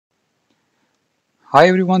Hi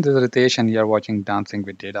everyone, this is Ritesh and you're watching Dancing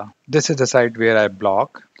with Data. This is the site where I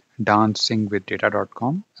blog,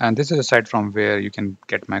 dancingwithdata.com, and this is the site from where you can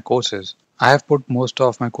get my courses. I have put most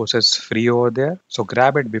of my courses free over there, so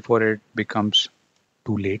grab it before it becomes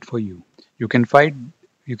too late for you. You can find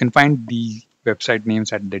the website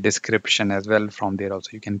names at the description as well from there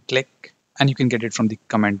also. You can click and you can get it from the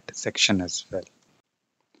comment section as well.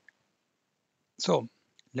 So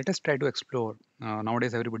let us try to explore.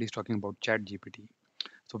 Nowadays everybody is talking about ChatGPT.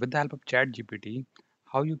 So with the help of ChatGPT,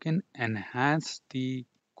 how you can enhance the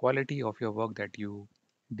quality of your work that you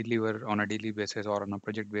deliver on a daily basis or on a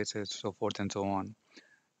project basis, so forth and so on.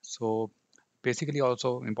 So basically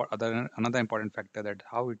also another important factor that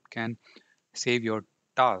how it can save your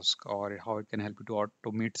task or how it can help you to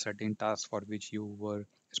automate certain tasks for which you were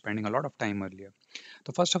spending a lot of time earlier.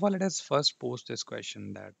 So first of all, let us first pose this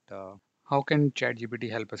question that how can ChatGPT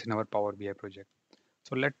help us in our Power BI project?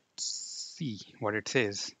 So let's see what it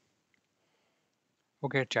says.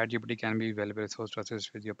 Okay, ChatGPT can be valuable resource to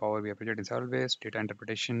assist with your Power BI project in several ways: data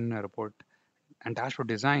interpretation, report and dashboard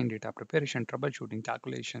design, data preparation, troubleshooting,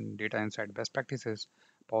 calculation, data insight, best practices,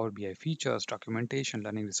 Power BI features, documentation,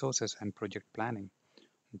 learning resources, and project planning.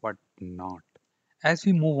 What not? As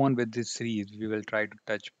we move on with this series, we will try to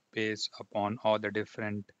touch base upon all the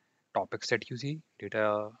different topics that you see: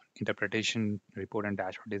 data interpretation, report and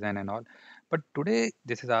dashboard design, and all. But today,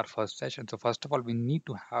 this is our first session. So, first of all, we need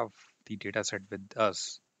to have the data set with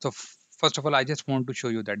us. So, first of all, I just want to show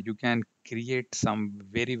you that you can create some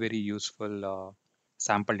very useful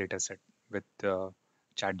sample data set with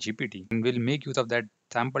ChatGPT, and we'll make use of that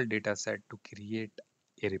sample data set to create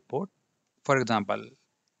a report. For example,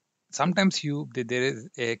 sometimes there is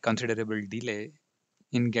a considerable delay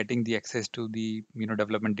in getting the access to the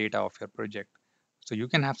development data of your project, so you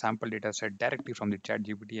can have sample data set directly from the chat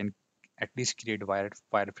gpt and at least create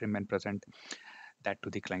wireframe and present that to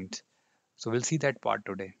the clients. So we'll see that part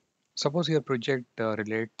today. Suppose your project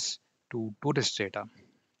relates to tourist data,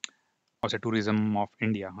 or say tourism of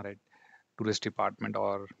India, right? Tourist department,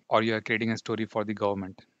 or you are creating a story for the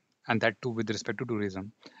government, and that too with respect to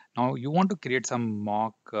tourism. Now you want to create some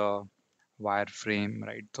mock wireframe,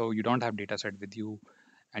 right? So you don't have data set with you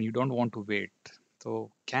and you don't want to wait.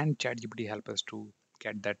 So can ChatGPT help us to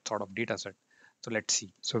get that sort of data set? So let's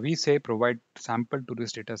see. So we say provide sample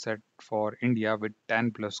tourist data set for India with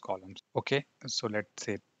 10 plus columns. Okay, so let's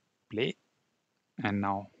say play, and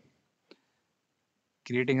now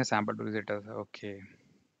creating a sample tourist data. Okay.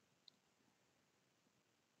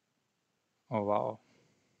 Oh wow,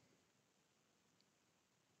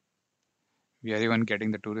 we are even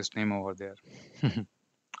getting the tourist name over there.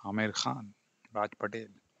 Amir Khan, Raj Patel.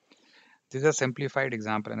 This is a simplified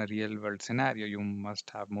example in a real world scenario. You must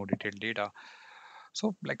have more detailed data.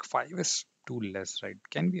 So, like 5 is too less, right?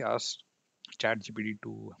 Can we ask ChatGPT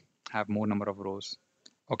to have more number of rows?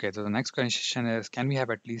 Okay, so the next question is, can we have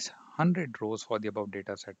at least 100 rows for the above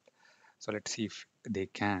data set? So let's see if they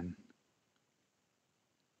can.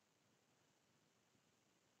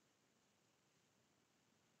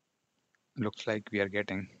 Looks like we are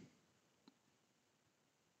getting.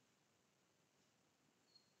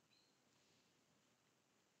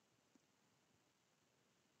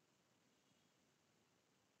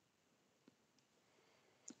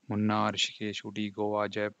 Munnar, Rishikesh, Uti, Goa,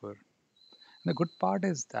 Jaipur. The good part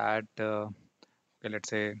is that, okay, let's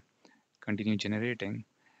say continue generating.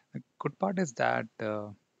 The good part is that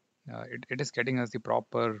it is getting us the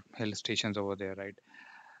proper hill stations over there, right?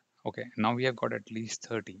 Okay, now we have got at least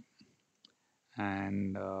 30.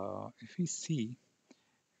 And if we see,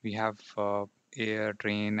 we have air,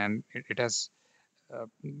 train, and it has uh,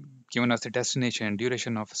 given us the destination,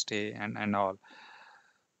 duration of stay, and all.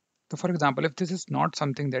 So, for example, if this is not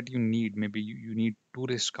something that you need, maybe you need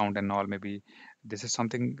tourist count and all, maybe this is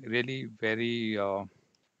something really very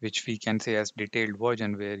which we can say as detailed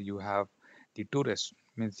version where you have the tourist,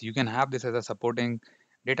 means you can have this as a supporting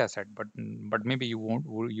data set, but maybe you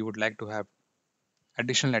would like to have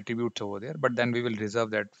additional attributes over there, but then we will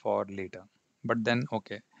reserve that for later. But then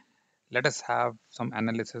okay, let us have some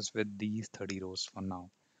analysis with these 30 rows for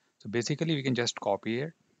now. So basically we can just copy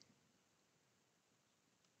it.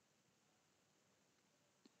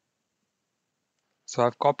 So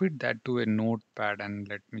I've copied that to a notepad, and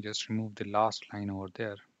let me just remove the last line over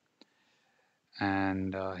there,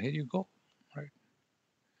 and here you go. Right,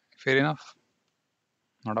 fair enough,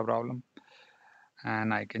 not a problem.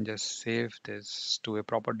 And I can just save this to a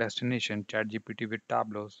proper destination, ChatGPT with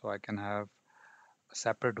Tableau, so I can have a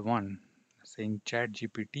separate one saying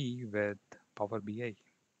ChatGPT with Power BI,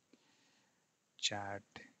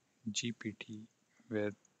 ChatGPT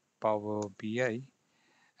with Power BI,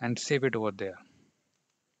 and save it over there.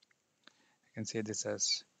 You can say this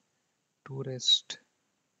as tourist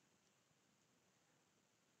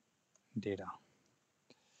data.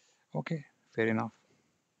 Okay, fair enough.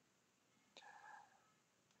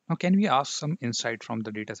 Now, can we ask some insight from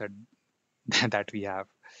the data set that we have?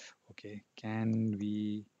 Okay, can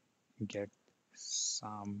we get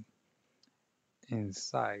some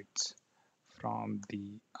insights from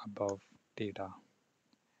the above data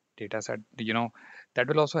set? That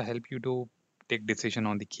will also help you to take decision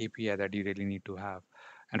on the KPI that you really need to have.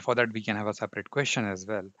 And for that, we can have a separate question as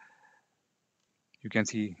well. You can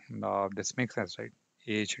see this makes sense, right?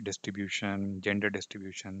 Age distribution, gender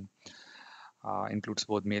distribution, includes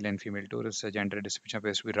both male and female tourists. The gender distribution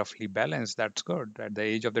appears to be roughly balanced. That's good. That the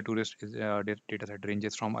age of the tourist data set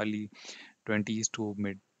ranges from early 20s to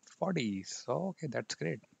mid 40s. So, okay, that's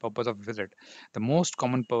great. Purpose of visit. The most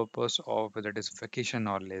common purpose of visit is vacation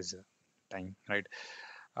or leisure time, right?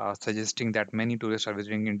 Suggesting that many tourists are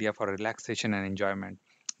visiting India for relaxation and enjoyment.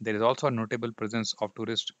 There is also a notable presence of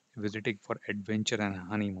tourists visiting for adventure and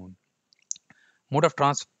honeymoon. Mode of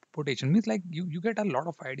transportation means like you get a lot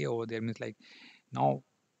of idea over there. Means like now,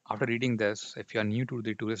 after reading this, if you are new to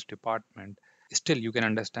the tourist department, still you can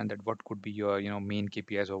understand that what could be your main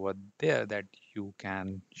KPIs over there that you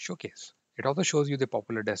can showcase. It also shows you the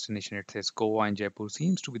popular destination. It says Goa and Jaipur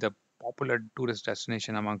seems to be the popular tourist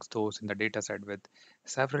destination amongst those in the data set, with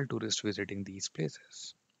several tourists visiting these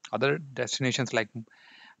places. Other destinations like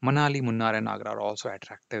Manali, Munnar, and Agra are also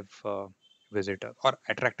attractive visitors or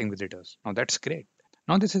attracting visitors. Now that's great.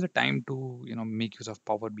 Now this is a time to make use of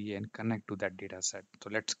Power BI and connect to that data set. So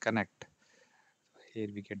let's connect. Here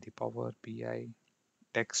we get the Power BI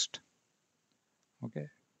text. Okay,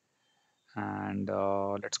 and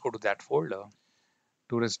let's go to that folder.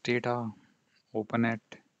 Tourist data. Open it,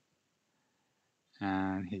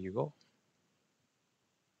 and here you go.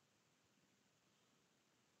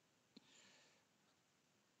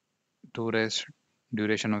 Tourist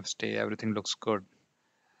duration of stay. Everything looks good,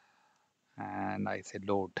 and I say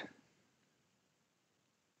load.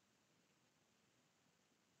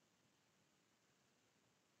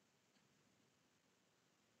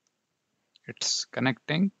 It's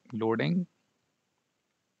connecting, loading.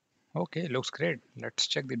 Okay, looks great. Let's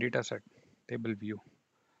check the data set. Table view.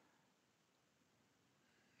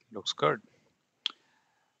 Looks good.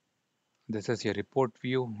 This is your report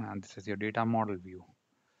view, and this is your data model view.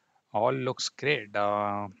 All looks great.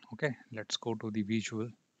 Okay, let's go to the visual.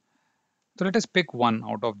 So let us pick one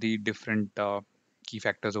out of the different key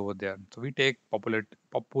factors over there. So we take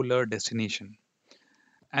popular destination,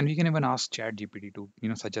 and we can even ask ChatGPT to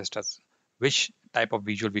suggest us which type of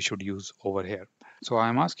visual we should use over here. So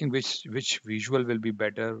I'm asking which visual will be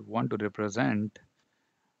better one to represent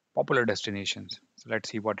popular destinations. So let's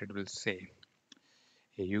see what it will say.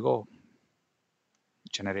 Here you go,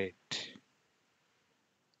 generate.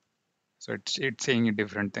 So it's saying a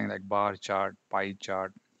different thing like bar chart, pie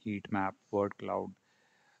chart, heat map, word cloud.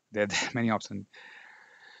 There are many options.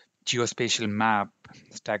 Geospatial map,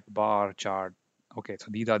 stacked bar chart. Okay, so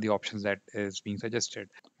these are the options that is being suggested.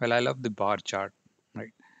 Well, I love the bar chart,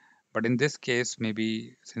 right? But in this case,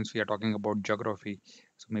 maybe since we are talking about geography,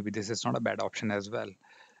 so maybe this is not a bad option as well.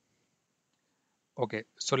 Okay,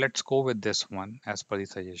 so let's go with this one as per the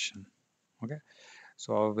suggestion. Okay,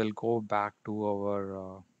 so we'll go back to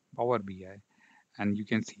our Power BI, and you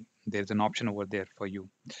can see there's an option over there for you,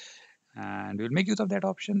 and we'll make use of that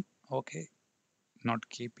option. Okay, not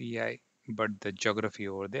KPI, but the geography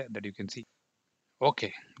over there that you can see.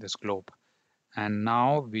 Okay, this globe. And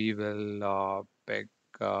now we will pick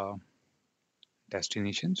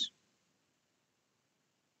destinations.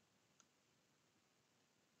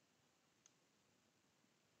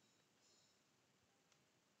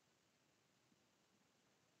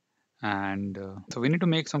 And so we need to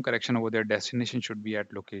make some correction over there. Destination should be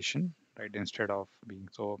at location, right? Instead of being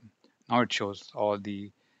so. Now it shows all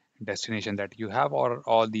the destination that you have or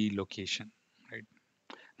all the location, right?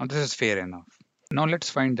 Now this is fair enough. Now let's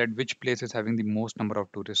find that which place is having the most number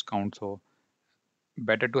of tourist count. So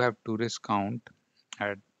better to have tourist count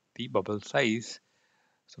at the bubble size.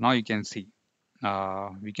 So now you can see,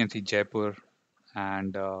 we can see Jaipur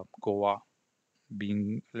and Goa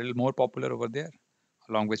being a little more popular over there.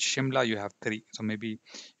 Along with Shimla, you have three. So maybe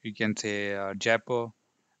you can say Jaipur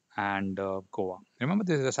and Goa. Remember,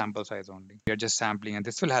 this is a sample size only. We are just sampling, and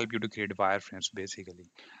this will help you to create wireframes basically.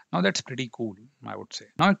 Now that's pretty cool, I would say.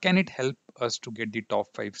 Now, can it help us to get the top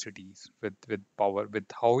five cities with Power? With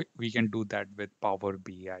how we can do that with Power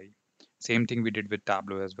BI? Same thing we did with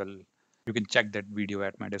Tableau as well. You can check that video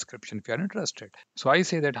at my description if you are interested. So I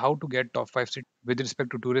say that how to get top five cities with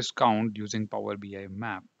respect to tourist count using Power BI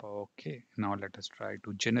map. Okay, now let us try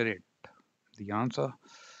to generate the answer.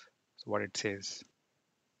 So what it says.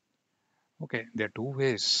 Okay, there are two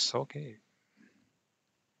ways. Okay.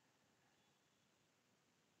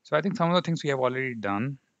 So I think some of the things we have already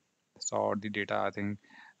done. So the data, I think,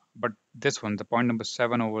 but this one, the point number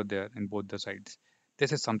 7 over there in both the sides,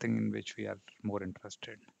 this is something in which we are more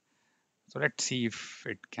interested. So let's see if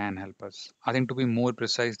it can help us. I think to be more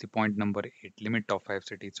precise, the point number 8, limit top 5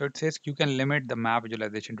 cities. So it says you can limit the map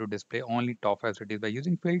visualization to display only top 5 cities by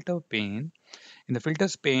using filter pane. In the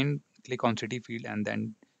filters pane, click on city field and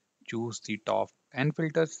then choose the top and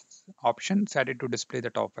filters option, set it to display the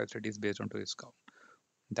top 5 cities based on tourist count.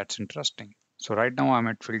 That's interesting. So right now I'm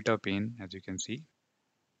at filter pane, as you can see.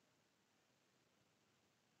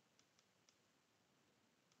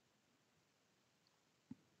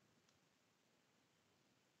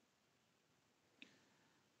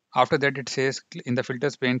 After that, it says in the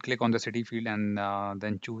filters pane, click on the city field and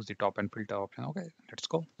then choose the top and filter option. Okay, let's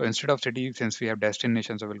go. So instead of city, since we have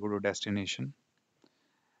destination, so we'll go to destination.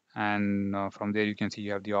 And from there, you can see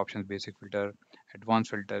you have the options basic filter,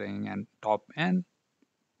 advanced filtering, and top N.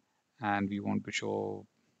 And we want to show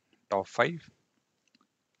top 5.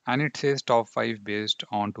 And it says top 5 based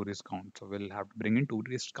on tourist count. So we'll have to bring in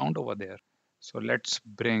tourist count over there. So let's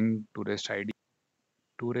bring tourist ID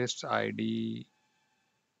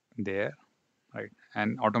there, right?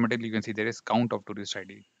 And automatically you can see there is count of tourist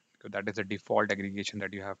ID. So that is the default aggregation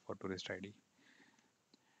that you have for tourist ID.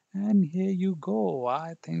 And here you go.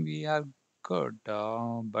 I think we are good.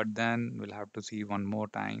 But then we'll have to see one more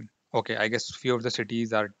time. Okay, I guess few of the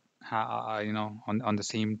cities are, on the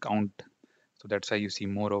same count. So that's why you see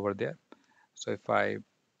more over there. So if I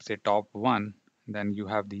say top one, then you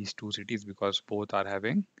have these two cities because both are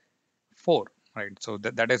having 4, right? So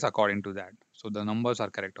that is according to that. So the numbers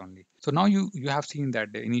are correct only. So now you have seen that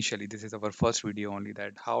initially this is our first video only,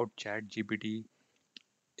 that how Chat GPT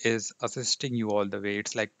is assisting you all the way.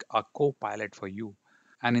 It's like a co-pilot for you.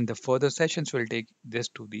 And in the further sessions, we'll take this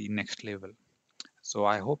to the next level. So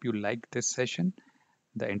I hope you like this session,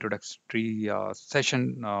 the introductory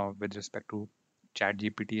session with respect to Chat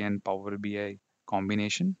GPT and Power BI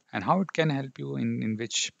combination, and how it can help you in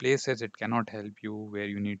which places it cannot help you, where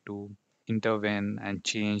you need to intervene and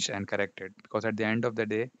change and correct it. Because at the end of the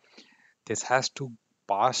day, this has to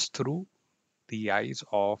pass through the eyes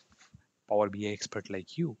of Power BI expert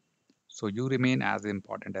like you. So you remain as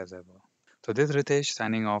important as ever. So this is Ritesh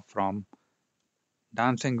signing off from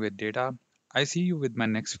Dancing with Data. I see you with my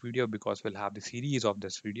next video because we'll have the series of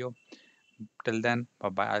this video. Till then, bye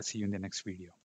bye. I'll see you in the next video.